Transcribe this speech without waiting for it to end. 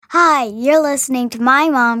Hi, you're listening to my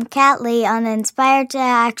mom, Kat Lee, on the Inspired to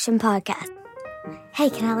Action podcast. Hey,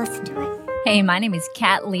 can I listen to it? Hey, my name is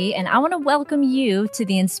Kat Lee, and I want to welcome you to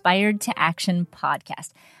the Inspired to Action podcast.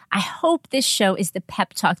 I hope this show is the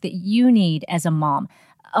pep talk that you need as a mom,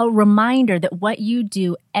 a reminder that what you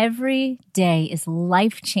do every day is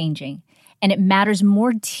life-changing, and it matters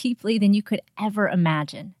more deeply than you could ever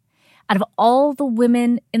imagine. Out of all the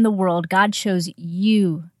women in the world, God chose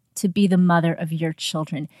you to be the mother of your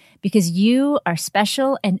children because you are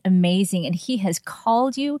special and amazing, and He has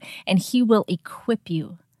called you and He will equip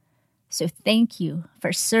you. So thank you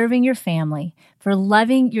for serving your family, for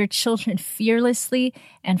loving your children fearlessly,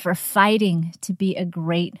 and for fighting to be a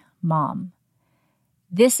great mom.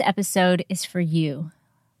 This episode is for you.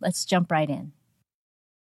 Let's jump right in.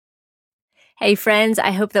 Hey friends,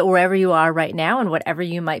 I hope that wherever you are right now and whatever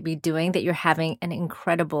you might be doing, that you're having an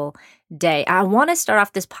incredible day. I want to start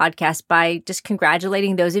off this podcast by just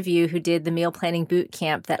congratulating those of you who did the meal planning boot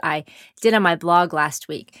camp that I did on my blog last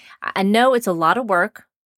week. I know it's a lot of work,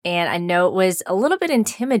 and I know it was a little bit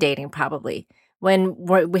intimidating probably. When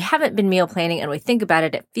we haven't been meal planning and we think about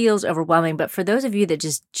it, it feels overwhelming. But for those of you that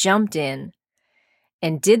just jumped in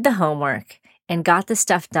and did the homework and got the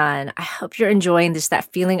stuff done, I hope you're enjoying that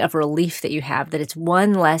feeling of relief that you have, that it's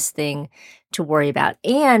one less thing to worry about.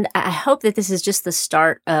 And I hope that this is just the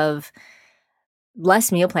start of less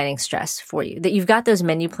meal planning stress for you, that you've got those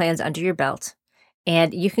menu plans under your belt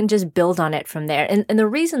and you can just build on it from there. And the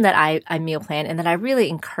reason that I meal plan and that I really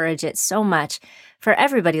encourage it so much for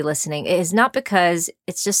everybody listening is not because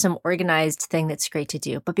it's just some organized thing that's great to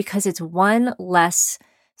do, but because it's one less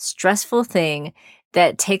stressful thing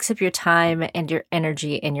that takes up your time and your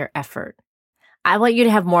energy and your effort. I want you to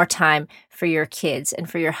have more time for your kids and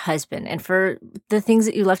for your husband and for the things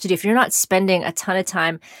that you love to do. If you're not spending a ton of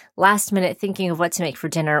time last minute thinking of what to make for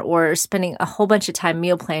dinner or spending a whole bunch of time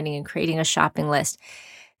meal planning and creating a shopping list,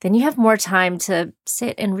 then you have more time to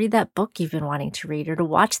sit and read that book you've been wanting to read or to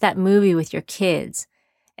watch that movie with your kids.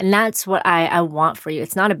 And that's what I want for you.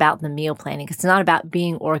 It's not about the meal planning. It's not about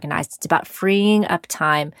being organized. It's about freeing up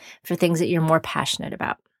time for things that you're more passionate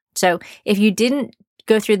about. So if you didn't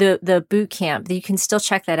go through the boot camp, you can still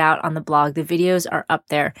check that out on the blog. The videos are up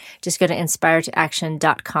there. Just go to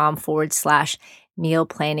inspiredtoaction.com/meal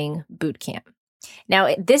planning bootcamp.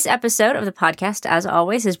 Now, this episode of the podcast, as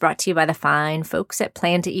always, is brought to you by the fine folks at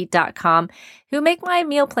plantoeat.com who make my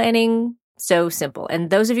meal planning so simple. And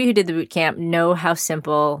those of you who did the boot camp know how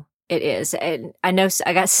simple it is. And I know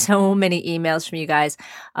I got so many emails from you guys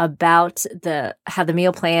about how the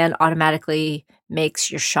meal plan automatically makes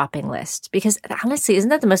your shopping list. Because honestly, isn't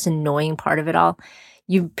that the most annoying part of it all?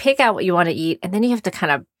 You pick out what you want to eat, and then you have to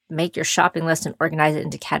kind of make your shopping list and organize it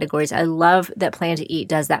into categories. I love that Plan to Eat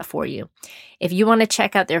does that for you. If you want to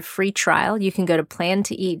check out their free trial, you can go to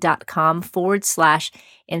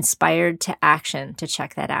plantoeat.com/inspired to action to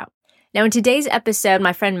check that out. Now, in today's episode,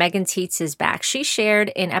 my friend Megan Tietz is back. She shared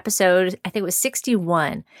in episode, I think it was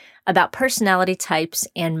 61, about personality types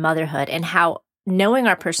and motherhood and how knowing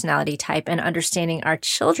our personality type and understanding our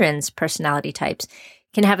children's personality types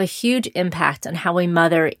can have a huge impact on how we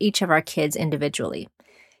mother each of our kids individually.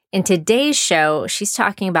 In today's show, she's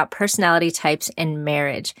talking about personality types and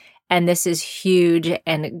marriage, and this is huge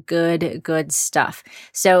and good stuff.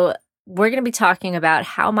 So we're going to be talking about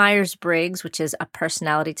how Myers-Briggs, which is a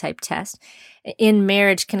personality type test, in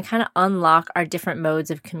marriage can kind of unlock our different modes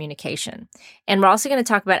of communication. And we're also going to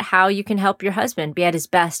talk about how you can help your husband be at his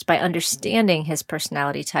best by understanding his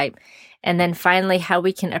personality type. And then finally, how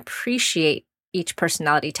we can appreciate each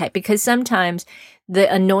personality type, because sometimes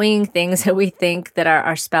the annoying things that we think that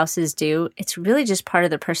our spouses do, it's really just part of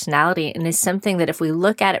their personality and is something that if we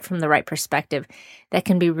look at it from the right perspective, that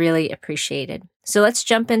can be really appreciated. So let's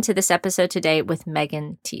jump into this episode today with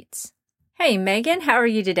Megan Tietz. Hey, Megan, how are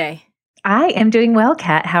you today? I am doing well,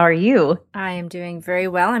 Kat. How are you? I am doing very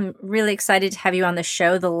well. I'm really excited to have you on the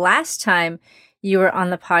show. The last time you were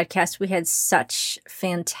on the podcast, we had such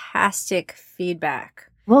fantastic feedback.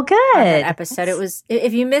 Well, good. On that episode. It was,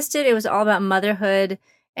 if you missed it, it was all about motherhood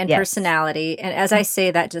and personality. And as I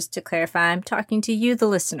say that, just to clarify, I'm talking to you, the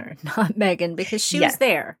listener, not Megan, because she was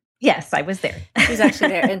there. Yes, I was there. She was actually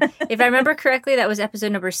there. And if I remember correctly, that was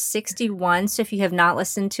episode number 61. So if you have not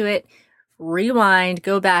listened to it, rewind,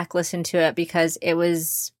 go back, listen to it, because it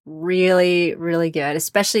was really, really good,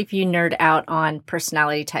 especially if you nerd out on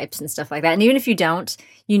personality types and stuff like that. And even if you don't,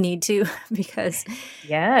 you need to, because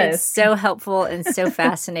it's so helpful and so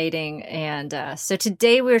fascinating. And so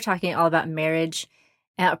today we were talking all about marriage,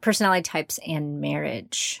 personality types and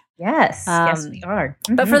marriage. Yes, yes, we are.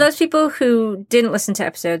 Mm-hmm. But for those people who didn't listen to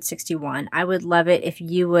episode 61, I would love it if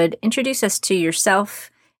you would introduce us to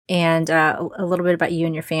yourself and a little bit about you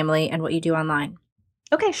and your family and what you do online.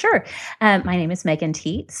 Okay, sure. My name is Megan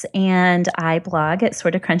Teets, and I blog at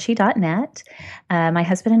sortacrunchy.net. My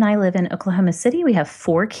husband and I live in Oklahoma City. We have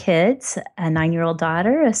 4 kids, a 9-year-old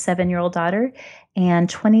daughter, a 7-year-old daughter, and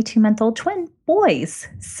 22-month-old twin boys.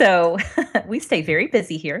 So we stay very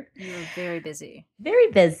busy here. You're very busy.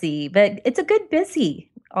 Very busy, but it's a good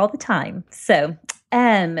busy all the time. So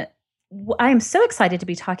I am so excited to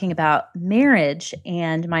be talking about marriage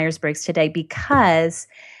and Myers-Briggs today because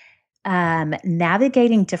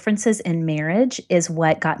navigating differences in marriage is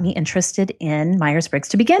what got me interested in Myers-Briggs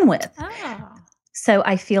to begin with. Oh. So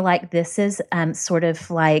I feel like this is sort of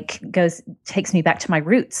like takes me back to my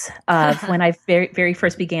roots of when I very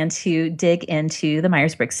first began to dig into the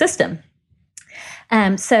Myers-Briggs system.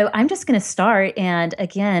 So I'm just going to start. And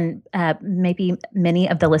again, maybe many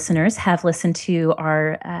of the listeners have listened to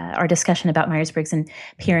our discussion about Myers-Briggs and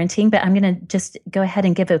parenting, but I'm going to just go ahead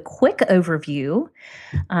and give a quick overview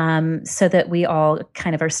so that we all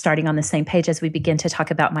kind of are starting on the same page as we begin to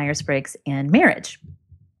talk about Myers-Briggs and marriage.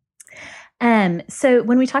 So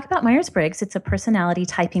when we talk about Myers-Briggs, it's a personality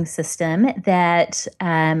typing system that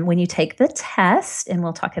when you take the test, and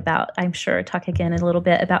we'll talk again a little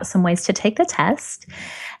bit about some ways to take the test,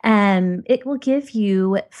 it will give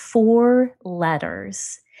you 4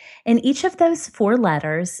 letters. And each of those 4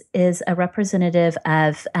 letters is a representative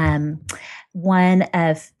of one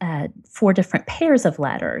of 4 different pairs of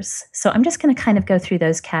letters. So I'm just going to kind of go through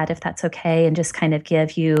those, Kat, if that's okay, and just kind of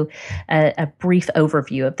give you a brief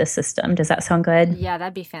overview of the system. Does that sound good? Yeah,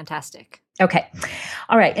 that'd be fantastic. Okay.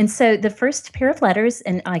 All right. And so the first pair of letters,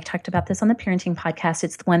 and I talked about this on the parenting podcast,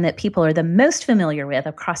 it's the one that people are the most familiar with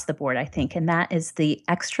across the board, I think, and that is the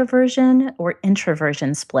extroversion or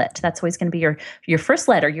introversion split. That's always going to be your first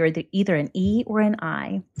letter. You're either an E or an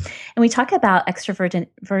I. And we talk about extroversion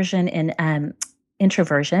and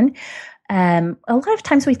introversion. A lot of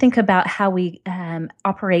times we think about how we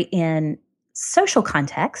operate in social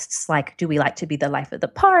contexts, like do we like to be the life of the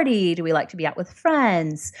party? Do we like to be out with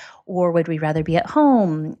friends? Or would we rather be at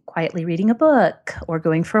home, quietly reading a book or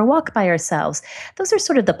going for a walk by ourselves? Those are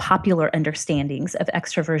sort of the popular understandings of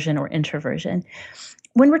extroversion or introversion.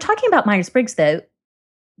 When we're talking about Myers-Briggs, though,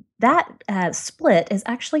 that split is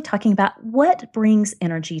actually talking about what brings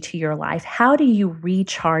energy to your life. How do you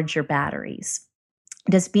recharge your batteries?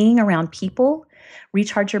 Does being around people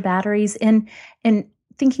recharge your batteries? And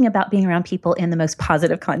thinking about being around people in the most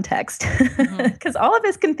positive context, because all of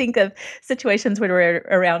us can think of situations where we're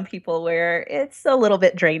around people where it's a little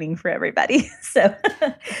bit draining for everybody. So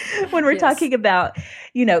when we're talking about,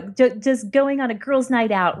 just going on a girls'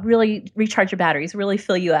 night out, really recharge your batteries, really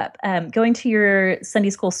fill you up, going to your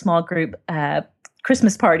Sunday school small group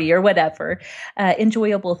Christmas party or whatever,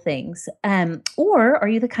 enjoyable things. Or are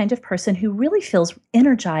you the kind of person who really feels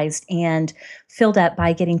energized and filled up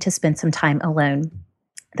by getting to spend some time alone?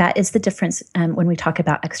 That is the difference when we talk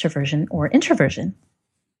about extroversion or introversion.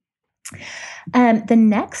 The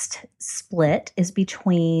next split is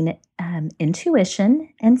between intuition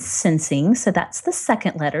and sensing. So that's the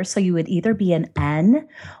second letter. So you would either be an N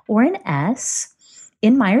or an S.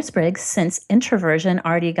 In Myers-Briggs, since introversion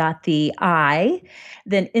already got the I,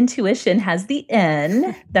 then intuition has the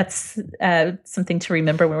N. That's something to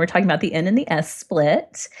remember when we're talking about the N and the S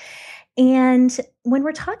split. And when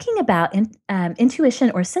we're talking about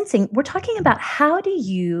intuition or sensing, we're talking about how do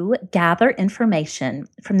you gather information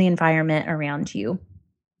from the environment around you.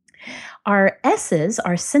 Our S's,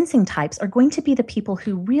 our sensing types, are going to be the people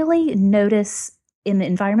who really notice in the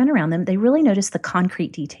environment around them. They really notice the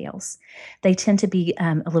concrete details. They tend to be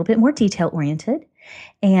a little bit more detail-oriented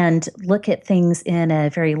and look at things in a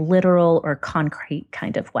very literal or concrete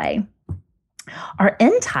kind of way. Our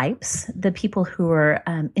N types, the people who are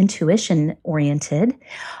intuition oriented,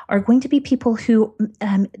 are going to be people who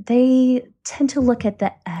they tend to look at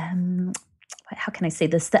the how can I say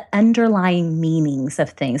this? The underlying meanings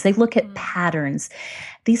of things. They look at patterns.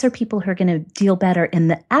 These are people who are going to deal better in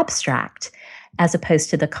the abstract as opposed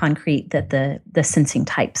to the concrete that the sensing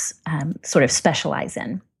types sort of specialize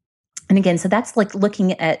in. And again, so that's like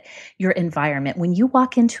looking at your environment. When you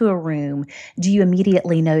walk into a room, do you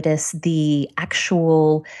immediately notice the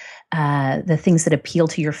actual, the things that appeal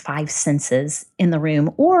to your 5 senses in the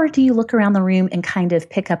room? Or do you look around the room and kind of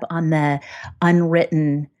pick up on the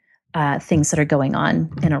unwritten things that are going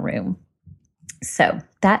on in a room? So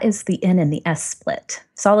that is the N and the S split.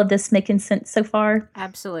 Is all of this making sense so far?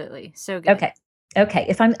 Absolutely. So good. Okay.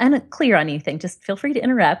 If I'm unclear on anything, just feel free to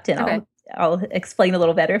interrupt and I'll explain a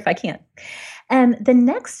little better if I can. The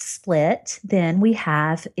next split then we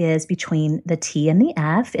have is between the T and the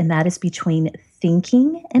F, and that is between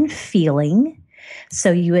thinking and feeling.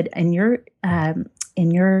 So you would, in your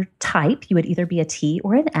type, you would either be a T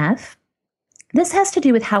or an F. This has to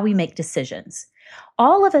do with how we make decisions.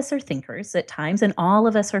 All of us are thinkers at times, and all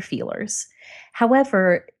of us are feelers.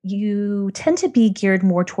 However, you tend to be geared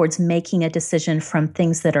more towards making a decision from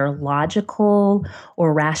things that are logical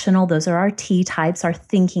or rational. Those are our T types, our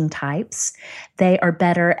thinking types. They are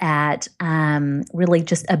better at really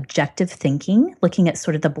just objective thinking, looking at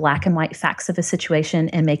sort of the black and white facts of a situation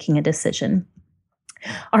and making a decision.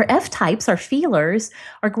 Our F types, our feelers,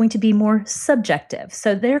 are going to be more subjective.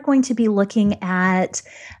 So they're going to be looking at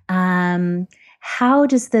how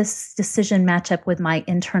does this decision match up with my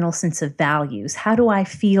internal sense of values? How do I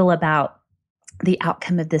feel about the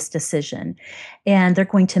outcome of this decision? And they're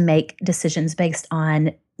going to make decisions based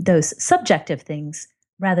on those subjective things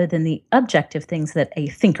rather than the objective things that a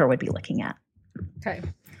thinker would be looking at. Okay.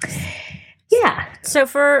 Yeah. So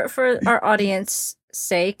for our audience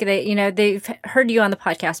sake, they've heard you on the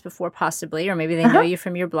podcast before possibly, or maybe they know you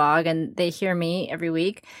from your blog and they hear me every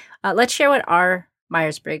week. Let's share what our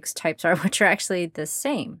Myers-Briggs types are, which are actually the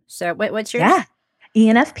same. So what's yours? Yeah.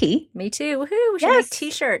 ENFP. Me too. Woohoo. We should make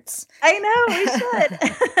t-shirts. I know, we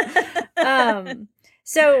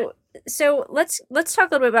should. So let's talk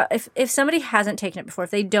a little bit about if somebody hasn't taken it before,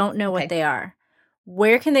 if they don't know what they are,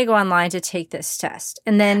 where can they go online to take this test?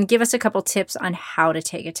 And then give us a couple tips on how to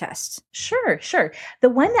take a test. Sure. The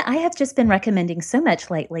one that I have just been recommending so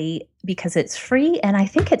much lately because it's free and I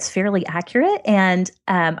think it's fairly accurate. And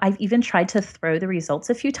I've even tried to throw the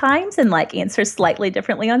results a few times and answer slightly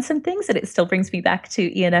differently on some things, and it still brings me back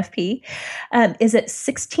to ENFP, is at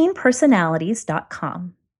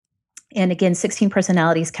 16personalities.com. And again, 16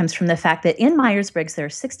 personalities comes from the fact that in Myers-Briggs, there are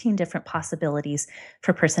 16 different possibilities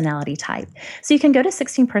for personality type. So you can go to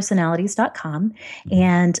 16personalities.com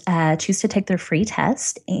and choose to take their free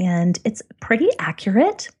test. And it's pretty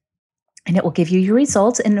accurate, and it will give you your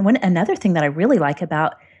results. And another thing that I really like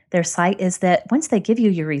about their site is that once they give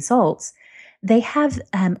you your results, they have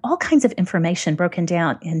all kinds of information broken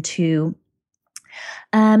down into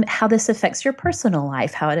how this affects your personal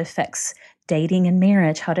life, how it affects dating and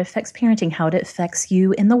marriage, how it affects parenting, how it affects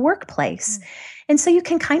you in the workplace. And so you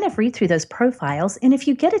can kind of read through those profiles. And if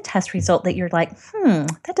you get a test result that you're like,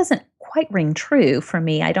 that doesn't quite ring true for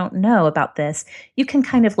me, I don't know about this, you can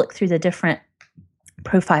kind of look through the different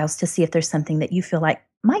profiles to see if there's something that you feel like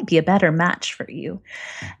might be a better match for you.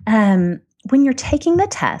 When you're taking the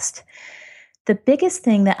test, the biggest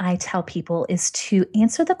thing that I tell people is to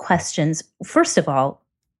answer the questions, first of all,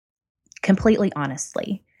 completely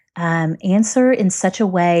honestly. Answer in such a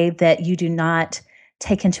way that you do not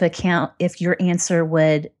take into account if your answer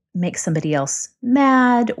would make somebody else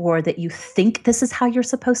mad or that you think this is how you're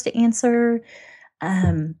supposed to answer.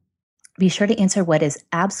 Be sure to answer what is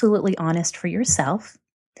absolutely honest for yourself.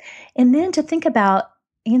 And then to think about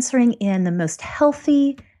answering in the most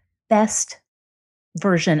healthy, best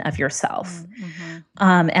version of yourself.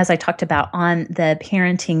 As I talked about on the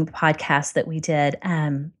parenting podcast that we did,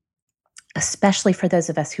 especially for those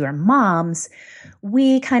of us who are moms,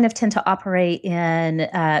 we kind of tend to operate in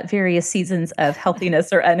various seasons of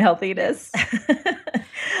healthiness or unhealthiness.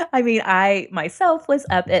 I mean, I myself was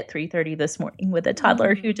up at 3:30 this morning with a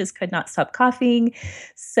toddler who just could not stop coughing.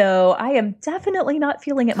 So I am definitely not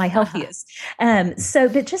feeling at my healthiest.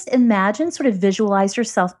 But just imagine, sort of visualize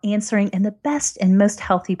yourself answering in the best and most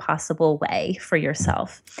healthy possible way for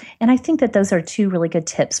yourself. And I think that those are two really good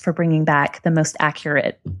tips for bringing back the most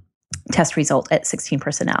accurate test result at 16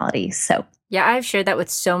 personalities. So yeah, I've shared that with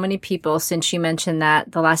so many people since you mentioned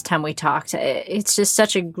that the last time we talked. It's just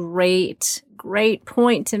such a great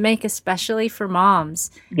point to make, especially for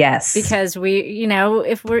moms. Yes. Because we,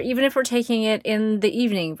 if we're taking it in the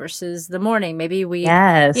evening versus the morning, maybe we,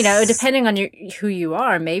 depending on who you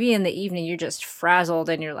are, maybe in the evening you're just frazzled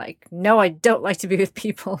and you're like, no, I don't like to be with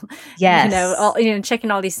people. Yes.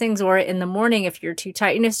 Checking all these things, or in the morning if you're too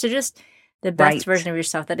tight, so just the best version of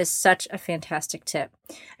yourself. That is such a fantastic tip.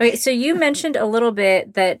 Okay, so you mentioned a little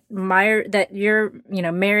bit that your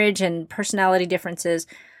marriage and personality differences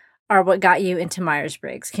are what got you into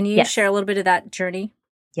Myers-Briggs. Can you share a little bit of that journey?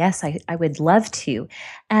 Yes, I would love to.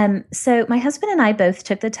 So my husband and I both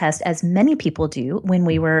took the test, as many people do, when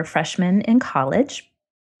we were freshmen in college.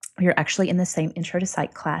 We were actually in the same intro to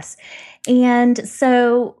psych class. And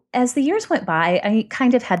so as the years went by, I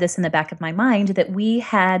kind of had this in the back of my mind that we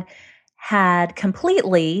had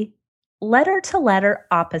completely letter-to-letter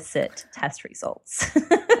opposite test results.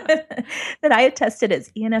 That I had tested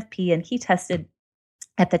as ENFP and he tested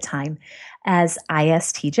at the time as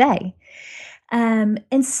ISTJ.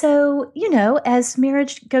 And so, as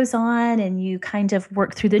marriage goes on and you kind of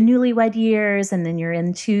work through the newlywed years and then you're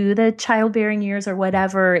into the childbearing years or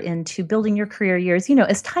whatever, into building your career years,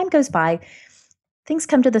 as time goes by, things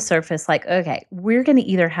come to the surface like, okay, we're going to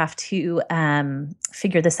either have to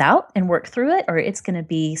figure this out and work through it, or it's going to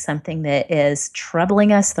be something that is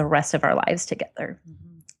troubling us the rest of our lives together.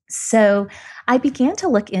 Mm-hmm. So I began to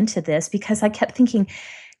look into this because I kept thinking,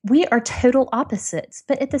 we are total opposites,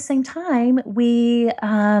 but at the same time, we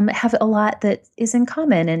have a lot that is in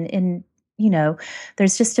common. And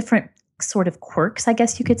there's just different sort of quirks, I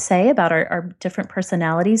guess you could say, about our different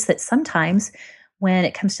personalities that sometimes when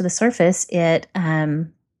it comes to the surface, it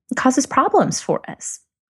causes problems for us.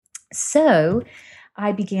 So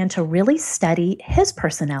I began to really study his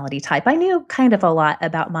personality type. I knew kind of a lot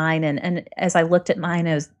about mine, and as I looked at mine,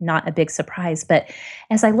 it was not a big surprise. But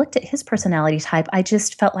as I looked at his personality type, I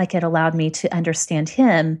just felt like it allowed me to understand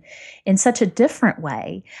him in such a different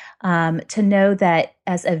way, to know that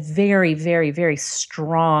as a very, very, very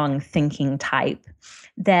strong thinking type,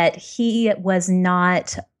 that he was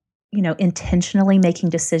not intentionally making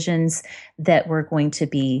decisions that were going to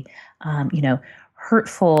be,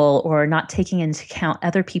 hurtful or not taking into account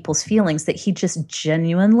other people's feelings, that he just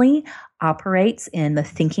genuinely operates in the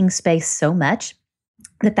thinking space so much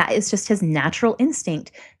that is just his natural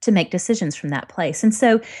instinct to make decisions from that place. And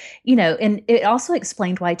so, and it also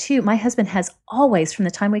explained why too, my husband has always, from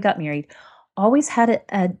the time we got married, always had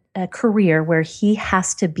a career where he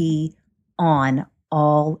has to be on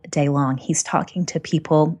all day long. He's talking to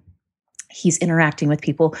people, he's interacting with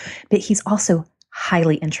people, but he's also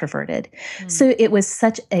highly introverted. So it was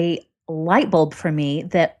such a light bulb for me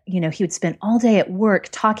that, he would spend all day at work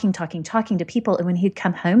talking to people. And when he'd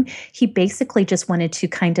come home, he basically just wanted to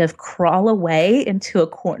kind of crawl away into a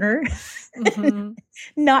corner, mm-hmm.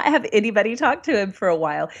 not have anybody talk to him for a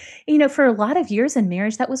while. For a lot of years in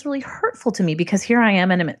marriage, that was really hurtful to me because here I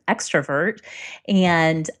am and I'm an extrovert.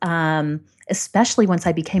 And, especially once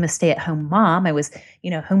I became a stay-at-home mom, I was,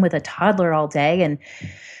 home with a toddler all day and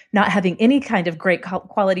not having any kind of great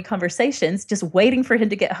quality conversations, just waiting for him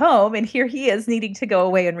to get home. And here he is needing to go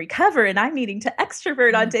away and recover, and I'm needing to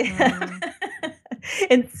extrovert onto him.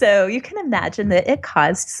 And so you can imagine that it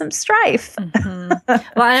caused some strife. Mm-hmm.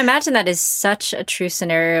 Well, I imagine that is such a true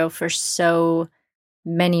scenario for so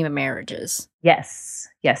many marriages. Yes.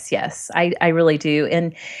 I really do.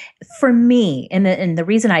 And for me, and the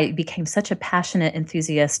reason I became such a passionate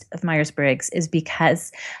enthusiast of Myers-Briggs is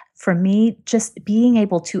because for me, just being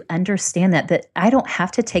able to understand that I don't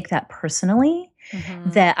have to take that personally,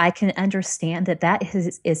 mm-hmm. that I can understand that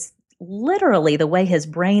is literally the way his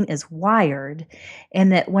brain is wired,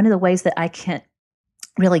 and that one of the ways that I can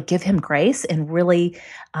really give him grace and really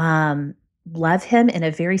love him in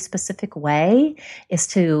a very specific way is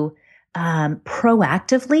to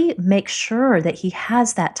proactively make sure that he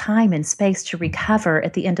has that time and space to recover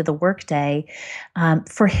at the end of the workday,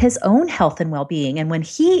 for his own health and well-being. And when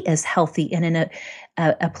he is healthy and in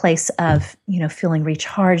a place of, feeling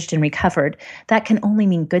recharged and recovered, that can only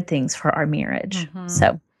mean good things for our marriage. Mm-hmm.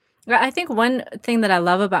 So I think one thing that I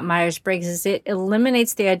love about Myers-Briggs is it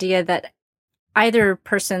eliminates the idea that either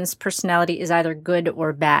person's personality is either good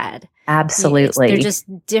or bad. Absolutely. They're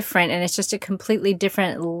just different, and it's just a completely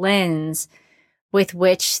different lens with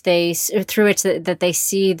which through which that they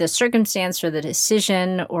see the circumstance or the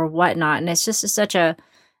decision or whatnot. And it's just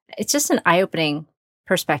it's just an eye-opening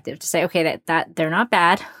perspective to say, okay, that they're not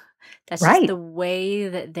bad. That's right. Just the way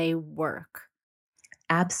that they work.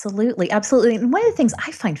 Absolutely. And one of the things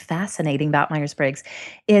I find fascinating about Myers-Briggs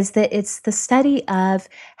is that it's the study of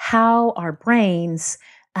how our brains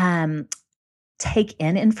take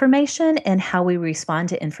in information and how we respond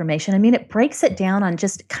to information. I mean, it breaks it down on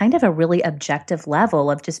just kind of a really objective level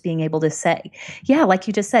of just being able to say, yeah, like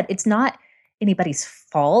you just said, it's not anybody's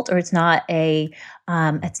fault, or it's not a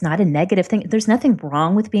negative thing. There's nothing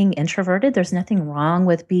wrong with being introverted. There's nothing wrong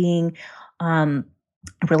with being a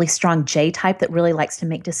really strong J type that really likes to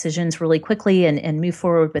make decisions really quickly and move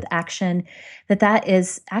forward with action. That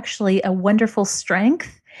is actually a wonderful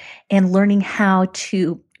strength, and learning how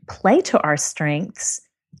to play to our strengths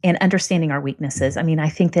and understanding our weaknesses. I mean, I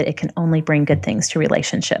think that it can only bring good things to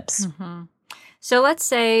relationships. Mm-hmm. So let's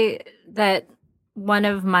say that one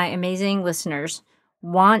of my amazing listeners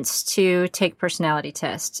wants to take personality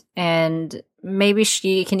test, and maybe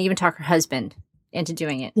she can even talk her husband into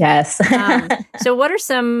doing it. Yes. So what are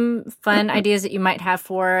some fun ideas that you might have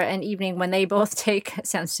for an evening when they both take, it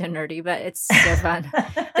sounds so nerdy, but it's so fun.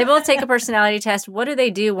 They both take a personality test. What do they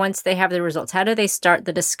do once they have the results? How do they start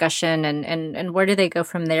the discussion, and where do they go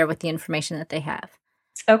from there with the information that they have?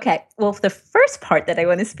 Okay. Well, the first part that I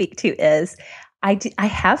want to speak to is I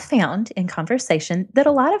have found in conversation that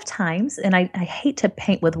a lot of times, and I hate to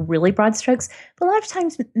paint with really broad strokes, but a lot of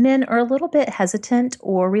times men are a little bit hesitant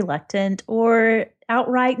or reluctant or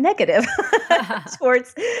outright negative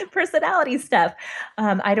towards personality stuff.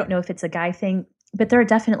 I don't know if it's a guy thing, but there are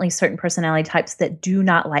definitely certain personality types that do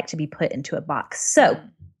not like to be put into a box. So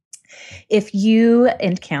if you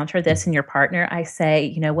encounter this in your partner, I say,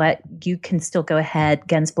 you know what, you can still go ahead,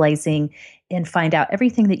 guns blazing, and find out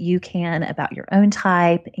everything that you can about your own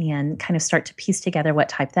type and kind of start to piece together what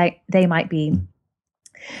type they might be.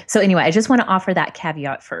 So anyway, I just want to offer that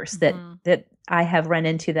caveat first that I have run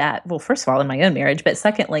into that. Well, first of all, in my own marriage, but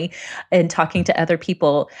secondly, in talking to other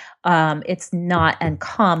people, it's not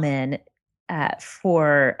uncommon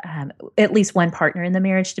for at least one partner in the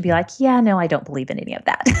marriage to be like, yeah, no, I don't believe in any of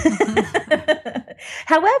that.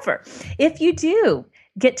 However, if you do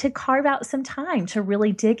get to carve out some time to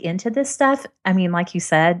really dig into this stuff, I mean, like you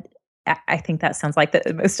said, I think that sounds like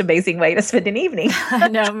the most amazing way to spend an evening. I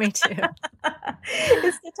know, me too.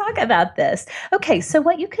 Is to talk about this. Okay, so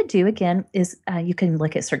what you could do again is you can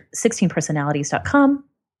look at 16personalities.com.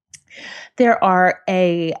 There are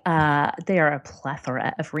a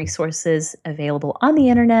plethora of resources available on the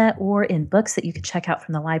internet or in books that you can check out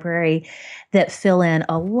from the library that fill in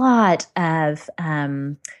a lot of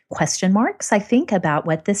question marks, I think, about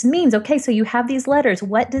what this means. Okay, so you have these letters.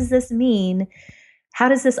 What does this mean? How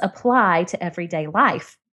does this apply to everyday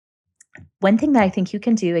life? One thing that I think you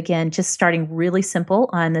can do, again, just starting really simple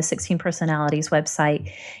on the 16 Personalities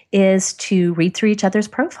website, is to read through each other's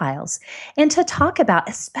profiles and to talk about,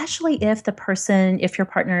 especially if your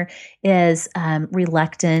partner is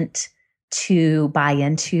reluctant to buy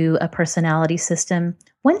into a personality system.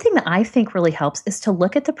 One thing that I think really helps is to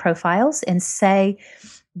look at the profiles and say,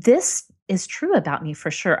 this is true about me for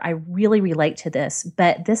sure. I really relate to this,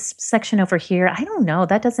 but this section over here, I don't know,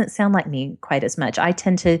 that doesn't sound like me quite as much. I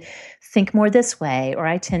tend to think more this way, or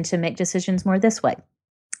I tend to make decisions more this way.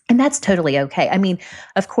 And that's totally okay. I mean,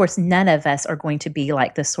 of course, none of us are going to be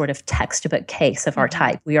like this sort of textbook case of our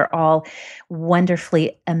type. We are all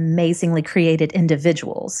wonderfully, amazingly created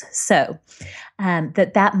individuals. So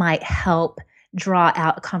that might help draw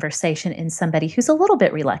out a conversation in somebody who's a little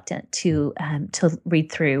bit reluctant to read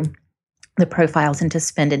through the profiles and to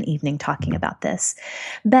spend an evening talking about this.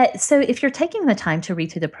 But so if you're taking the time to read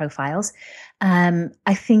through the profiles,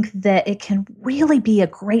 I think that it can really be a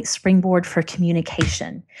great springboard for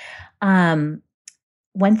communication. One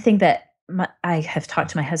thing that I have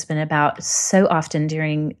talked to my husband about so often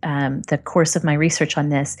during the course of my research on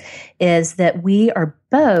this is that we are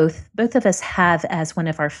both of us have as one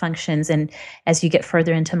of our functions, and as you get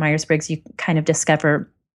further into Myers-Briggs, you kind of discover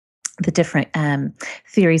the different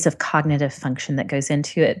theories of cognitive function that goes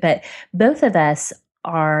into it. But both of us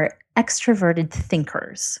are extroverted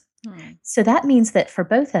thinkers. So that means that for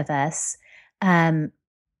both of us,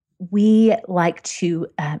 we like to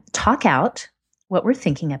talk out what we're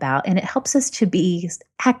thinking about, and it helps us to be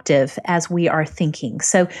active as we are thinking.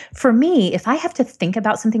 So for me, if I have to think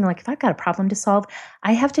about something, like if I've got a problem to solve,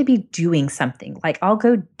 I have to be doing something. Like I'll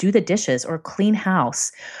go do the dishes or clean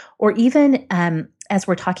house, or even as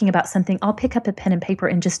we're talking about something, I'll pick up a pen and paper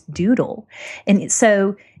and just doodle. And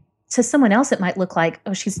so to someone else, it might look like,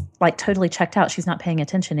 oh, she's like totally checked out. She's not paying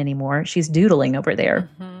attention anymore. She's doodling over there.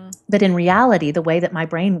 But in reality, the way that my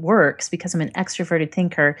brain works, because I'm an extroverted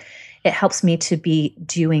thinker, it helps me to be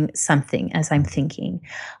doing something as I'm thinking.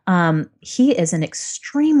 He is an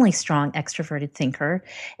extremely strong extroverted thinker.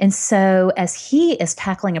 And so as he is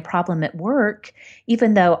tackling a problem at work,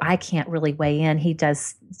 even though I can't really weigh in, he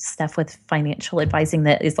does stuff with financial advising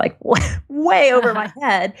that is like way over my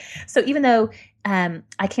head. So even though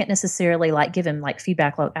I can't necessarily like give him like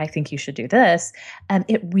feedback, like, I think you should do this.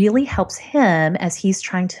 It really helps him as he's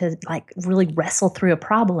trying to like really wrestle through a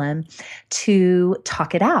problem to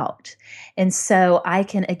talk it out. And so I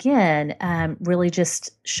can, again, really just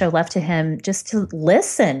show love to him, just to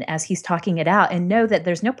listen as he's talking it out and know that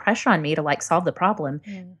there's no pressure on me to like solve the problem.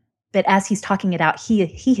 But as he's talking it out,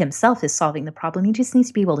 he himself is solving the problem. He just needs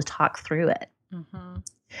to be able to talk through it.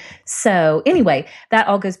 So anyway, that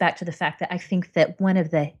all goes back to the fact that I think that one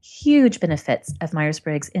of the huge benefits of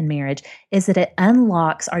Myers-Briggs in marriage is that it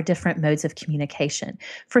unlocks our different modes of communication.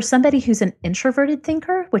 For somebody who's an introverted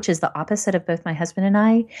thinker, which is the opposite of both my husband and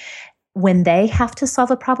I, when they have to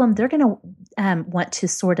solve a problem, they're going to want to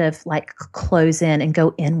sort of like close in and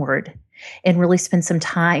go inward and really spend some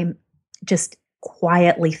time just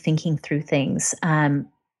quietly thinking through things.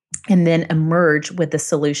 And then emerge with the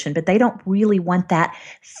solution. But they don't really want that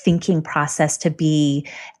thinking process to be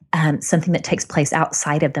something that takes place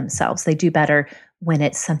outside of themselves. They do better when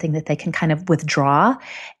it's something that they can kind of withdraw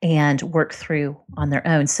and work through on their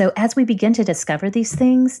own. So as we begin to discover these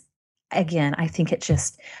things, again, I think it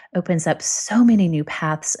just opens up so many new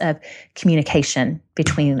paths of communication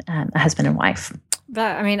between a husband and wife.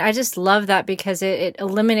 I just love that because it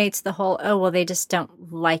eliminates the whole, oh, well, they just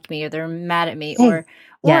don't like me or they're mad at me. Or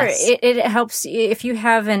Yes. it helps if you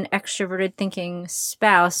have an extroverted thinking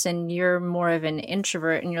spouse and you're more of an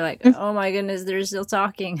introvert and you're like, oh my goodness, they're still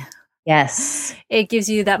talking. Yes. It gives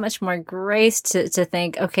you that much more grace to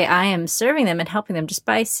think, okay, I am serving them and helping them just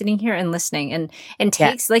by sitting here and listening. And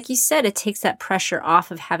takes, like you said, it takes that pressure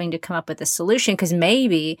off of having to come up with a solution, because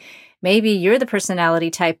maybe you're the personality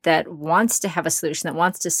type that wants to have a solution, that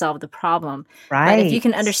wants to solve the problem. Right. But if you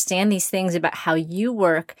can understand these things about how you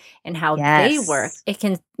work and how they work, it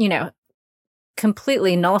can,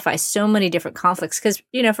 completely nullify so many different conflicts. Because,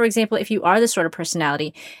 for example, if you are the sort of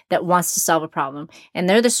personality that wants to solve a problem and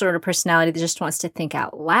they're the sort of personality that just wants to think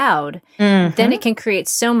out loud, then it can create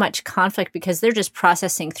so much conflict because they're just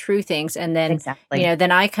processing through things. And then,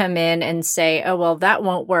 then I come in and say, oh, well, that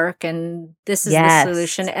won't work. And this is the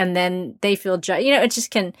solution. And then they feel, it just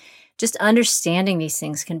can, just understanding these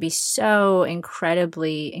things can be so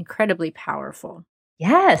incredibly, incredibly powerful.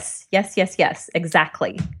 Yes.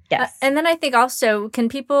 Exactly. Yes. And then I think also, can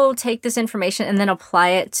people take this information and then apply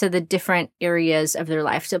it to the different areas of their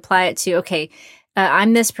life? To apply it to, okay,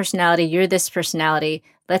 I'm this personality, you're this personality.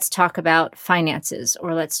 Let's talk about finances,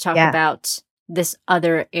 or let's talk about this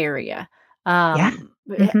other area.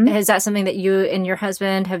 Is that something that you and your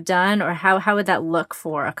husband have done, or how would that look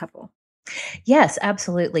for a couple? Yes,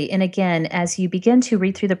 absolutely. And again, as you begin to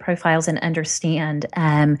read through the profiles and understand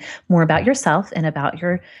more about yourself and about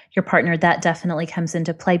your partner, that definitely comes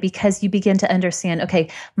into play, because you begin to understand, okay,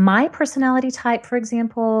 my personality type, for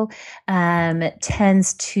example,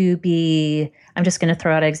 tends to be, I'm just going to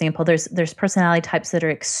throw out an example. There's personality types that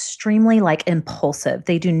are extremely impulsive.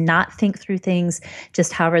 They do not think through things,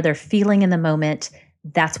 just however they're feeling in the moment.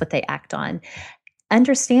 That's what they act on.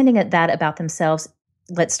 Understanding that about themselves.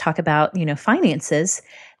 Let's talk about, finances.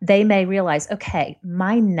 They may realize, okay,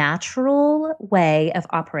 my natural way of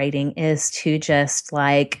operating is to just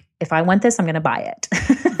if I want this, I'm going to buy it.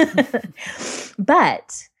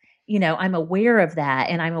 But, I'm aware of that,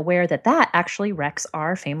 and I'm aware that actually wrecks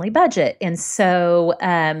our family budget. And so,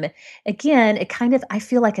 again, I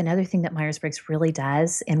feel like another thing that Myers-Briggs really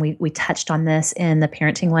does, and we touched on this in the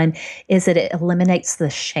parenting one, is that it eliminates the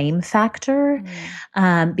shame factor,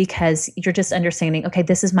 because you're just understanding, okay,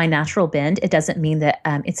 this is my natural bend. It doesn't mean that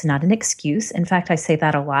it's not an excuse. In fact, I say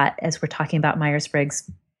that a lot as we're talking about Myers-Briggs.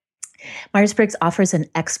 Myers-Briggs offers an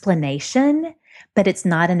explanation, but it's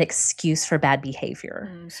not an excuse for bad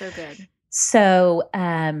behavior. So good. So,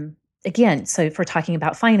 again, if we're talking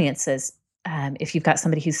about finances, if you've got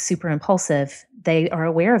somebody who's super impulsive, they are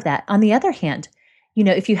aware of that. On the other hand,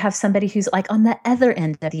 if you have somebody who's on the other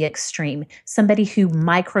end of the extreme, somebody who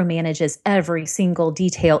micromanages every single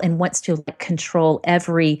detail and wants to control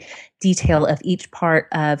every detail of each part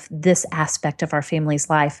of this aspect of our family's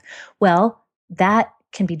life, well, that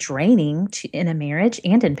can be draining in a marriage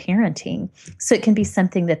and in parenting. So it can be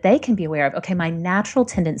something that they can be aware of. Okay, my natural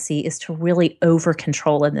tendency is to really over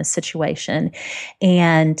control in this situation.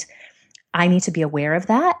 And I need to be aware of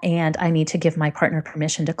that. And I need to give my partner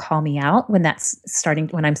permission to call me out when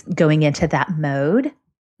I'm going into that mode.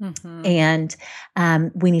 And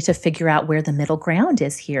we need to figure out where the middle ground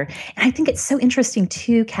is here. And I think it's so interesting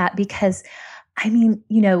too, Kat, because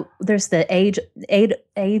there's the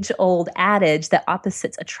age-old adage that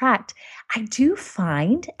opposites attract. I do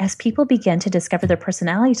find, as people begin to discover their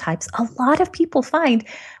personality types, a lot of people find,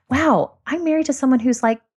 wow, I'm married to someone who's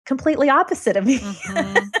completely opposite of me.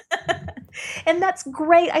 And that's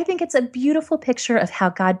great. I think it's a beautiful picture of how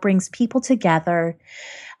God brings people together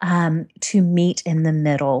to meet in the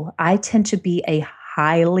middle. I tend to be a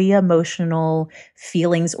highly emotional,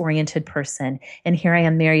 feelings-oriented person. And here I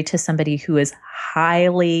am married to somebody who is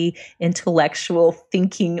highly intellectual,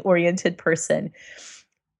 thinking-oriented person.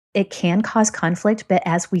 It can cause conflict, but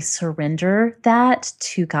as we surrender that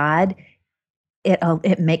to God,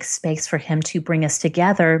 it makes space for Him to bring us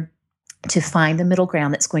together to find the middle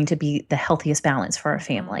ground that's going to be the healthiest balance for our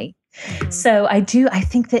family. So I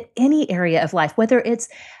think that any area of life, whether it's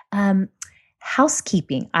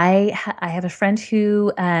housekeeping. I have a friend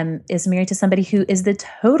who is married to somebody who is the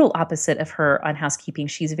total opposite of her on housekeeping.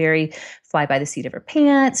 She's very fly by the seat of her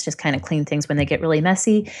pants, just kind of clean things when they get really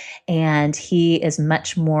messy. And he is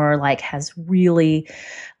much more has really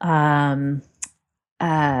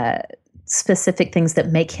specific things that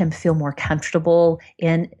make him feel more comfortable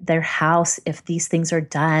in their house if these things are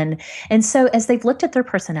done. And so as they've looked at their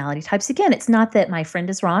personality types, again, it's not that my friend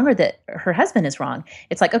is wrong or that her husband is wrong.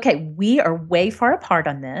 It's like, okay, we are way far apart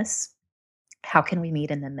on this. How can we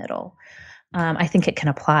meet in the middle? I think it can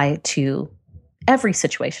apply to every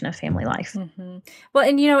situation of family life. Mm-hmm. Well,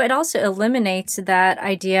 and it also eliminates that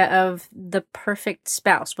idea of the perfect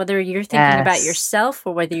spouse, whether you're thinking about yourself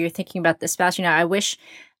or whether you're thinking about the spouse. I wish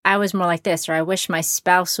I was more like this, or I wish my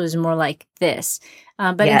spouse was more like this.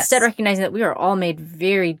 But instead recognizing that we are all made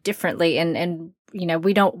very differently and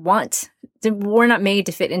we don't we're not made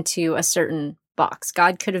to fit into a certain box.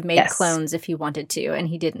 God could have made clones if he wanted to, and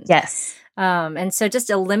he didn't. Yes. And so just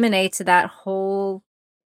eliminates that whole,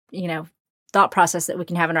 thought process that we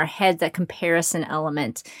can have in our head, that comparison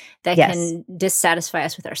element that can dissatisfy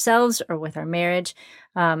us with ourselves or with our marriage.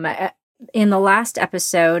 In the last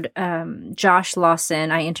episode, Josh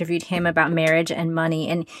Lawson, I interviewed him about marriage and money,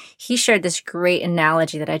 and he shared this great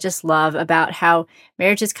analogy that I just love about how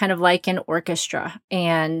marriage is kind of like an orchestra,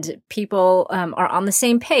 and people are on the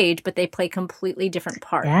same page, but they play completely different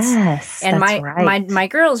parts. Yes, and that's right. my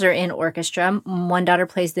girls are in orchestra. One daughter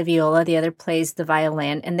plays the viola, the other plays the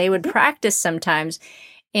violin, and they would practice sometimes.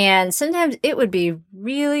 And sometimes it would be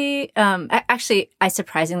really, actually, I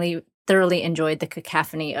surprisingly thoroughly enjoyed the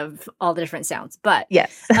cacophony of all the different sounds. But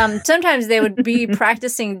sometimes they would be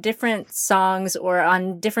practicing different songs or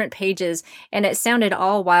on different pages, and it sounded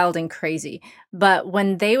all wild and crazy. But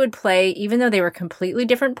when they would play, even though they were completely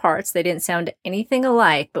different parts, they didn't sound anything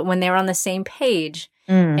alike. But when they were on the same page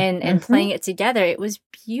and playing it together, it was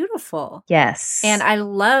beautiful. Yes. And I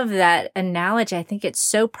love that analogy. I think it's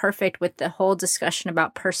so perfect with the whole discussion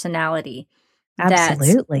about personality.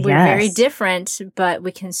 Absolutely, we're very different, but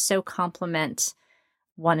we can so complement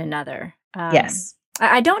one another. Yes.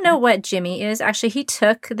 I don't know what Jimmy is. Actually, he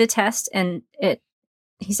took the test and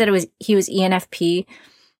he said he was ENFP,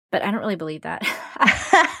 but I don't really believe that.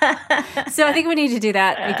 So I think we need to do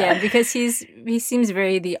that again, because he seems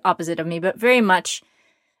very the opposite of me, but very much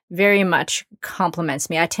complements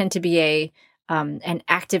me. I tend to be an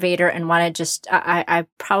activator and want to just I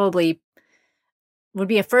probably would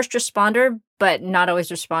be a first responder, but not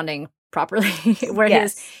always responding properly. Where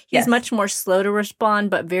he's much more slow to respond,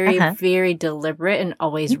 but very, very deliberate and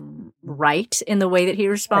always right in the way that he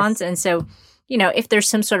responds. And so, if there's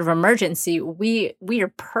some sort of emergency, we are a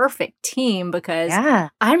perfect team because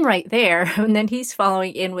I'm right there, and then he's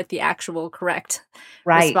following in with the actual correct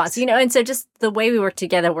response. And so just the way we work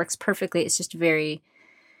together works perfectly. It's just very,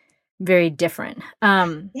 very different.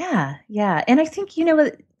 And I think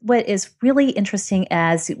what is really interesting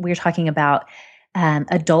as we're talking about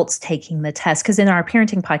adults taking the test, because in our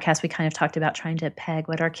parenting podcast, we kind of talked about trying to peg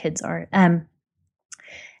what our kids are.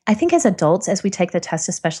 I think as adults, as we take the test,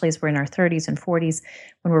 especially as we're in our 30s and 40s,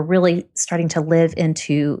 when we're really starting to live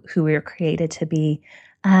into who we were created to be,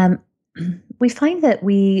 we find that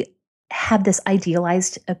we have this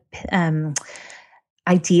idealized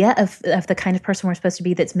idea of the kind of person we're supposed to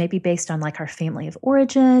be that's maybe based on like our family of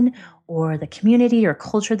origin or the community or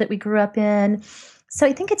culture that we grew up in. So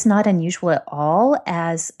I think it's not unusual at all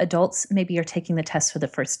as adults maybe are taking the test for the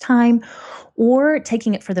first time or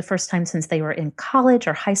taking it for the first time since they were in college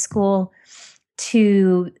or high school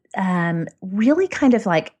to really kind of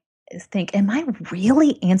like think, am I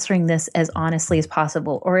really answering this as honestly as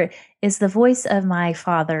possible? Or is the voice of my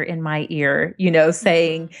father in my ear,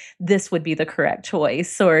 saying this would be the correct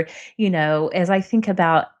choice? Or, as I think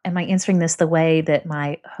about, am I answering this the way that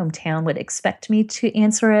my hometown would expect me to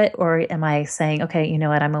answer it? Or am I saying, okay, you know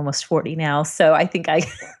what, I'm almost 40 now, so I think I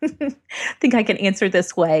think I can answer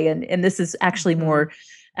this way. And this is actually more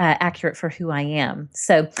accurate for who I am.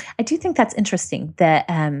 So I do think that's interesting that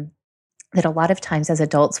a lot of times as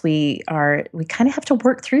adults, we kind of have to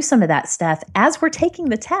work through some of that stuff as we're taking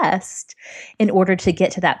the test in order to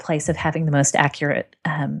get to that place of having the most accurate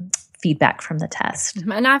feedback from the test.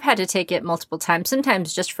 And I've had to take it multiple times,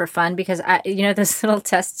 sometimes just for fun, because those little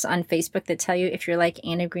tests on Facebook that tell you if you're like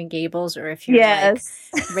Anne of Green Gables or if you're like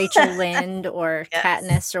Rachel Lynde or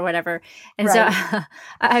Katniss or whatever. And so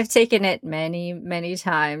I've taken it many, many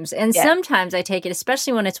times. And sometimes I take it,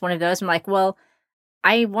 especially when it's one of those, I'm like, well,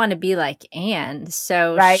 I want to be like Anne,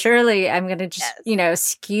 so surely I'm going to just,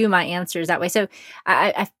 skew my answers that way. So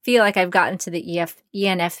I feel like I've gotten to the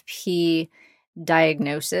ENFP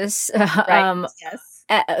diagnosis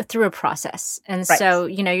through a process. And so,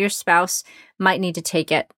 your spouse might need to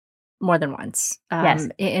take it more than once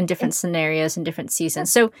in different scenarios and different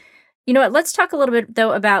seasons. So, let's talk a little bit,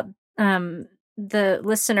 though, about the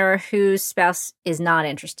listener whose spouse is not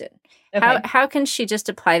interested. Okay. How can she just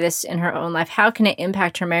apply this in her own life? How can it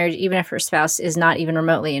impact her marriage, even if her spouse is not even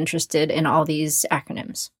remotely interested in all these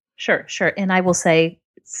acronyms? Sure, sure. And I will say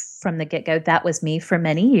from the get-go, that was me for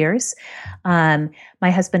many years. My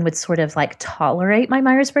husband would sort of like tolerate my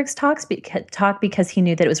Myers-Briggs talk because he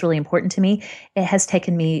knew that it was really important to me. It has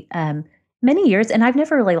taken me many years, and I've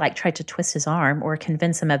never really like tried to twist his arm or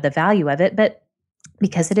convince him of the value of it, but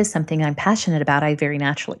because it is something I'm passionate about, I very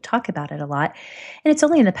naturally talk about it a lot. And it's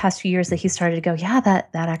only in the past few years that he started to go, yeah, that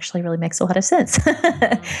actually really makes a lot of sense.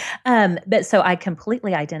 But so I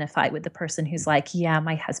completely identify with the person who's like, yeah,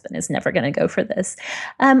 my husband is never going to go for this.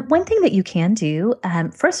 One thing that you can do,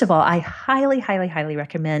 first of all, I highly, highly, highly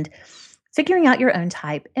recommend figuring out your own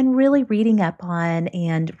type and really reading up on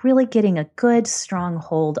and really getting a good, strong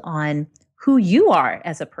hold on who you are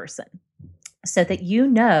as a person so that you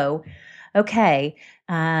know, okay,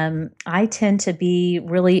 I tend to be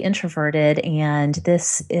really introverted, and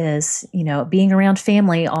this is, being around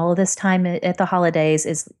family all of this time at the holidays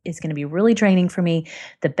is going to be really draining for me.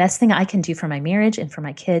 The best thing I can do for my marriage and for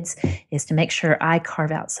my kids is to make sure I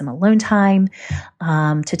carve out some alone time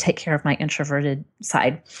to take care of my introverted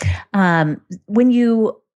side. When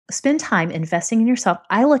you spend time investing in yourself,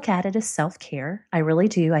 I look at it as self-care. I really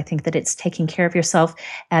do. I think that it's taking care of yourself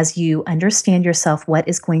as you understand yourself, what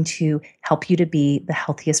is going to help you to be the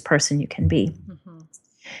healthiest person you can be. Mm-hmm.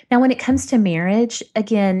 Now, when it comes to marriage,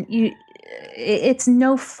 again, it's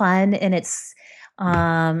no fun, and it's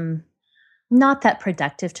not that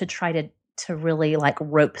productive to try to really like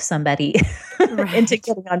rope somebody right. into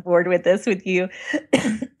getting on board with this with you.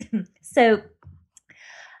 So,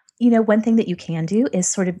 one thing that you can do is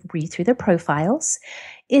sort of read through their profiles.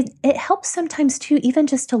 It helps sometimes too, even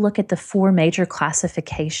just to look at the 4 major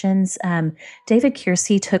classifications. David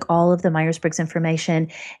Keirsey took all of the Myers-Briggs information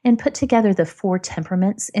and put together the 4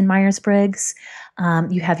 temperaments in Myers-Briggs.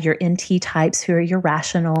 You have your NT types, who are your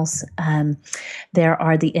rationals. There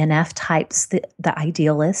are the NF types, the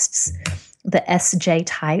idealists. The SJ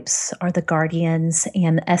types are the guardians,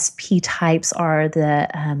 and the SP types are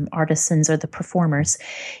the artisans or the performers.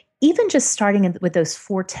 Even just starting with those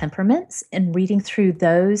 4 temperaments and reading through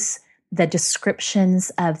those, the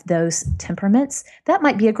descriptions of those temperaments, that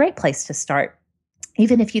might be a great place to start.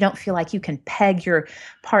 Even if you don't feel like you can peg your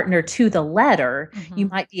partner to the letter, mm-hmm. you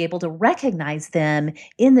might be able to recognize them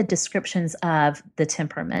in the descriptions of the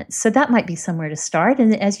temperament. So that might be somewhere to start.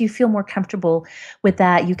 And as you feel more comfortable with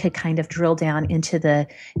that, you could kind of drill down into the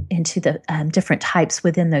different types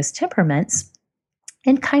within those temperaments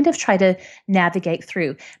and kind of try to navigate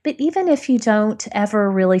through. But even if you don't ever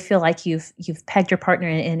really feel like you've pegged your partner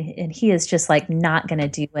and he is just like not going to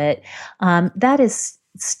do it, that is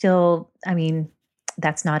still,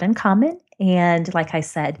 that's not uncommon. And like I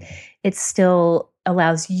said, it still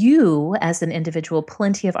allows you as an individual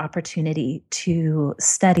plenty of opportunity to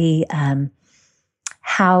study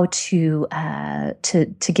how to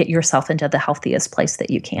get yourself into the healthiest place that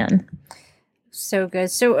you can. So good.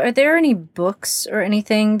 So are there any books or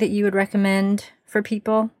anything that you would recommend for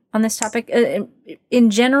people on this topic in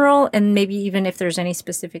general, and maybe even if there's any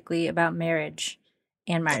specifically about marriage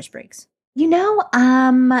and Myers-Briggs?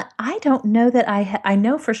 I don't know that I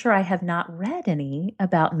know for sure I have not read any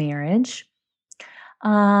about marriage.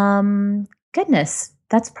 Goodness,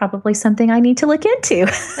 that's probably something I need to look into.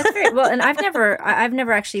 That's great. Well, and I've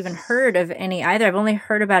never actually even heard of any either. I've only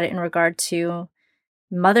heard about it in regard to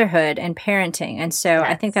motherhood and parenting. And so yes.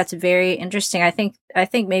 I think that's very interesting. I think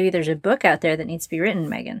maybe there's a book out there that needs to be written,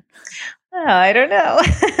 Megan. Oh, I don't know.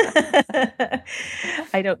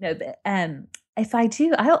 I don't know. But, if I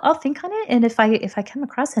do, I'll think on it. And if I come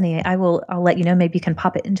across any, I'll let you know. Maybe you can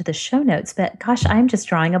pop it into the show notes. But gosh, I'm just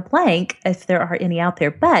drawing a blank if there are any out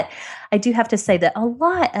there. But I do have to say that a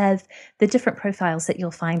lot of the different profiles that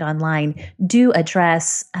you'll find online do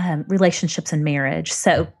address relationships and marriage.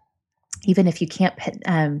 So even if you can't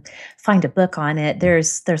find a book on it,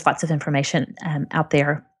 there's lots of information out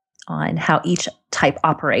there on how each type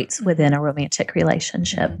operates within a romantic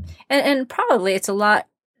relationship. And probably it's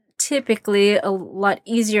typically a lot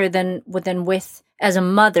easier than with as a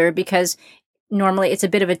mother, because normally it's a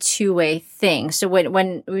bit of a two-way thing. So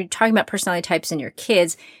when we're talking about personality types in your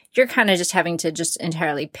kids, you're kind of just having to just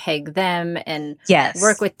entirely peg them and yes.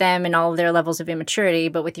 work with them and all of their levels of immaturity.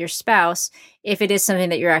 But with your spouse, if it is something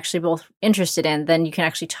that you're actually both interested in, then you can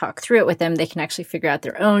actually talk through it with them. They can actually figure out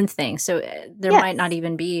their own thing. So there yes. might not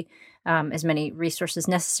even be as many resources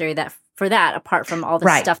necessary for that, apart from all the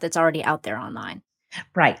right. stuff that's already out there online.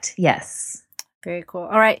 Right. Yes. Very cool.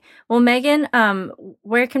 All right. Well, Megan,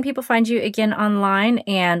 where can people find you again online?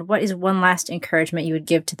 And what is one last encouragement you would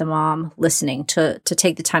give to the mom listening to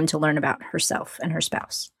take the time to learn about herself and her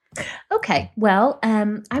spouse? Okay. Well,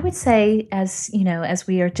 I would say, as you know, as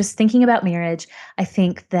we are just thinking about marriage, I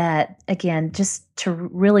think that, again, just to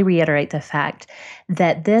really reiterate the fact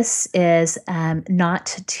that this is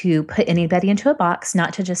not to put anybody into a box,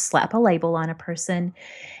 not to just slap a label on a person,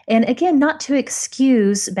 and again, not to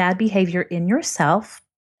excuse bad behavior in yourself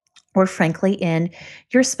or frankly in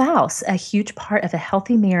your spouse. A huge part of a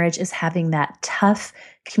healthy marriage is having that tough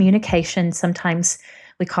communication. Sometimes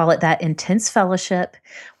we call it that intense fellowship,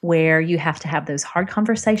 where you have to have those hard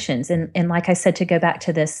conversations. And like I said, to go back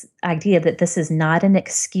to this idea that this is not an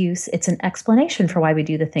excuse, it's an explanation for why we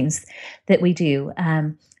do the things that we do.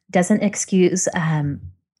 Doesn't excuse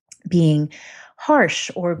being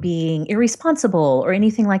harsh or being irresponsible or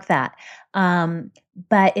anything like that.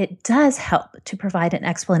 But it does help to provide an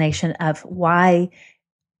explanation of why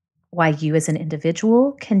you as an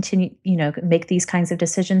individual continue, make these kinds of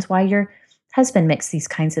decisions, why your husband makes these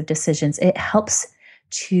kinds of decisions. It helps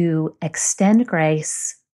to extend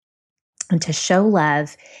grace and to show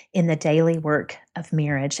love in the daily work of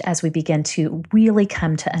marriage as we begin to really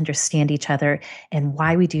come to understand each other and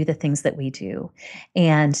why we do the things that we do.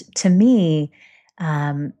 And to me,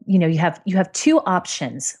 you have two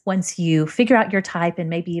options. Once you figure out your type, and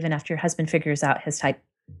maybe even after your husband figures out his type,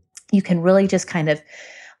 you can really just kind of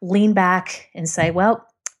lean back and say, well,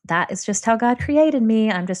 that is just how God created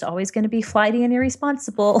me. I'm just always going to be flighty and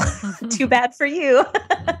irresponsible. Too bad for you.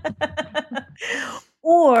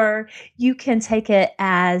 Or you can take it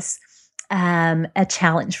as a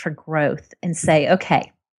challenge for growth and say,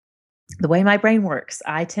 okay, the way my brain works,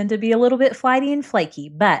 I tend to be a little bit flighty and flaky,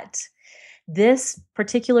 but this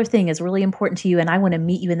particular thing is really important to you, and I want to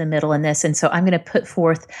meet you in the middle in this. And so I'm going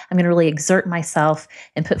to really exert myself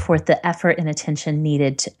and put forth the effort and attention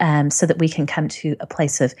needed so that we can come to a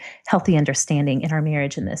place of healthy understanding in our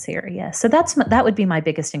marriage in this area. So that would be my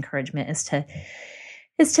biggest encouragement, is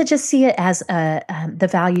to just see it as the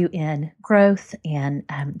value in growth and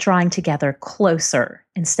drawing together closer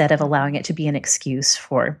instead of allowing it to be an excuse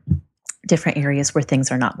for different areas where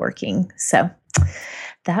things are not working. So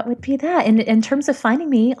that would be that. And in terms of finding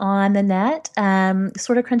me on the net,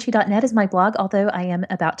 sortacrunchy.net is my blog, although I am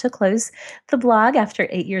about to close the blog after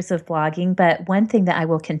 8 years of blogging. But one thing that I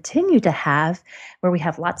will continue to have, where we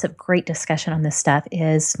have lots of great discussion on this stuff,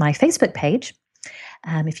 is my Facebook page.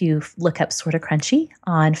 If you look up Sorta Crunchy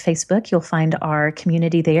on Facebook, you'll find our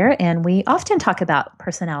community there. And we often talk about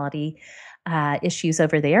personality issues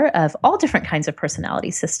over there, of all different kinds of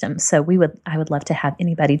personality systems. So I would love to have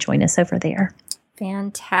anybody join us over there.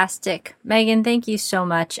 Fantastic. Megan, thank you so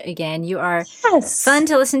much again. You are fun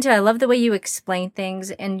to listen to. I love the way you explain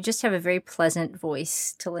things, and you just have a very pleasant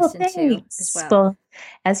voice to listen to as well. Well,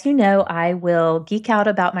 as you know, I will geek out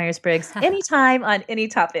about Myers-Briggs anytime on any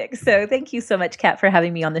topic. So thank you so much, Kat, for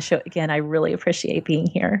having me on the show again. I really appreciate being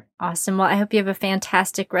here. Awesome. Well, I hope you have a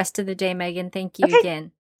fantastic rest of the day, Megan. Thank you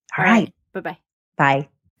again. All right. Bye-bye. Bye.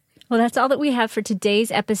 Well, that's all that we have for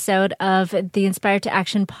today's episode of the Inspired to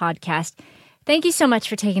Action podcast. Thank you so much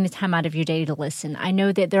for taking the time out of your day to listen. I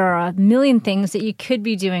know that there are a million things that you could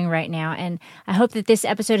be doing right now, and I hope that this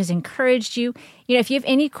episode has encouraged you. If you have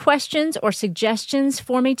any questions or suggestions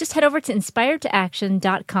for me, just head over to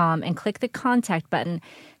inspiredtoaction.com and click the contact button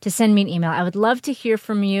to send me an email. I would love to hear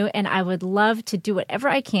from you, and I would love to do whatever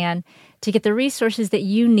I can to get the resources that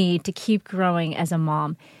you need to keep growing as a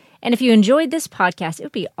mom. And if you enjoyed this podcast, it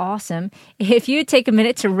would be awesome if you would take a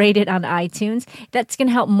minute to rate it on iTunes. That's going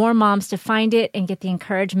to help more moms to find it and get the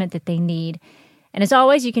encouragement that they need. And as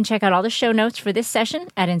always, you can check out all the show notes for this session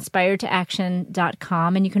at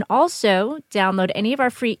inspiredtoaction.com. And you can also download any of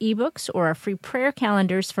our free ebooks or our free prayer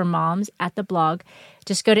calendars for moms at the blog.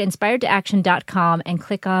 Just go to inspiredtoaction.com and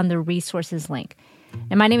click on the resources link.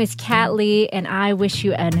 And my name is Kat Lee, and I wish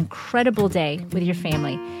you an incredible day with your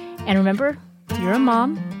family. And remember, you're a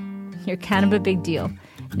mom. You're kind of a big deal.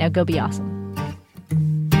 Now go be awesome.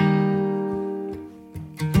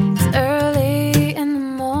 It's early in the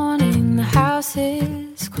morning, the house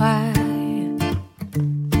is quiet,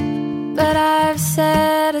 but I've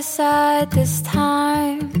set aside this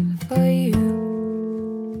time for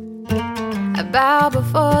you. I bow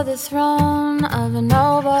before the throne of a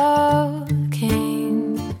noble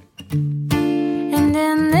king, and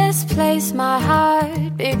in this place my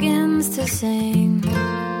heart begins to sing.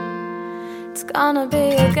 It's gonna be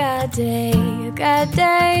a God day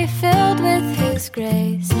filled with His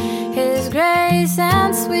grace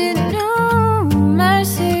and sweet new